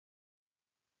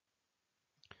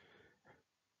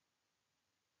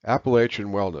Appalachian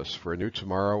Wellness for a new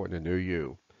tomorrow and a new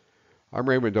you. I'm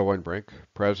Raymond Oenbrink,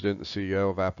 President and CEO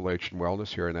of Appalachian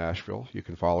Wellness here in Nashville. You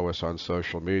can follow us on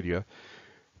social media.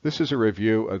 This is a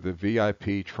review of the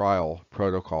VIP trial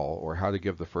protocol, or how to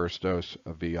give the first dose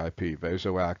of VIP,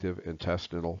 Vasoactive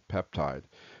Intestinal Peptide.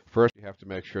 First, you have to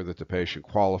make sure that the patient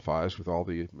qualifies with all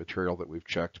the material that we've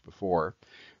checked before.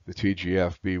 The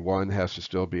TGF-B1 has to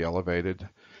still be elevated.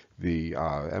 The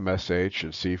MSH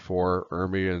and C4,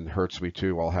 ERMI, and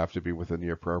HERTSMI2 all have to be within the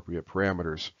appropriate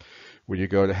parameters. When you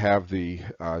go to have the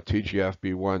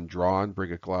TGF-B1 drawn,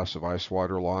 bring a glass of ice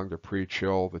water along to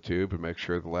pre-chill the tube and make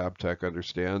sure the lab tech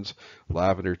understands.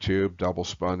 Lavender tube, double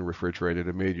spun, refrigerated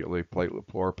immediately.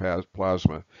 Platelet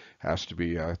plasma has to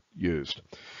be used.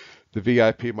 The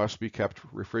VIP must be kept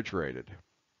refrigerated.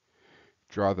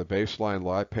 Draw the baseline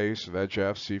lipase,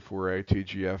 VEGF, C4A,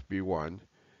 TGF-B1.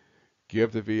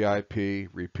 Give the VIP,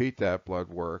 repeat that blood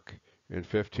work in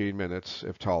 15 minutes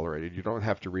if tolerated. You don't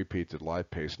have to repeat the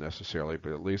lipase necessarily,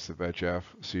 but at least the VEGF,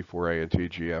 C4A, and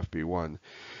TGF-B1.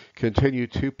 Continue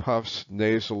 2 puffs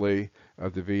nasally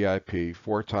of the VIP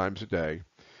 4 times a day.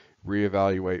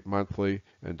 Reevaluate monthly,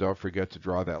 and don't forget to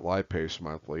draw that lipase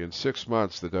monthly. In 6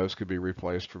 months, the dose could be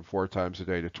replaced from 4 times a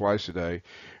day to twice a day,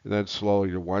 and then slowly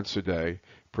to once a day,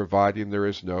 providing there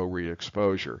is no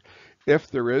re-exposure.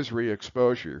 If there is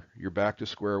re-exposure, you're back to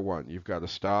square one. You've got to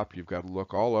stop. You've got to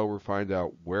look all over, find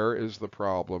out where is the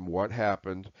problem, what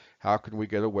happened, how can we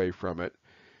get away from it.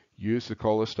 Use the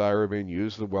cholestyramine,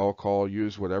 use the well-call,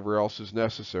 use whatever else is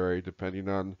necessary depending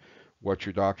on what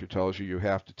your doctor tells you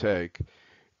have to take,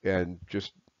 and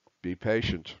just be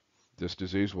patient. This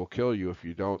disease will kill you if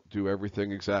you don't do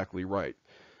everything exactly right,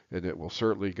 and it will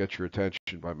certainly get your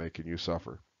attention by making you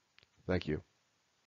suffer. Thank you.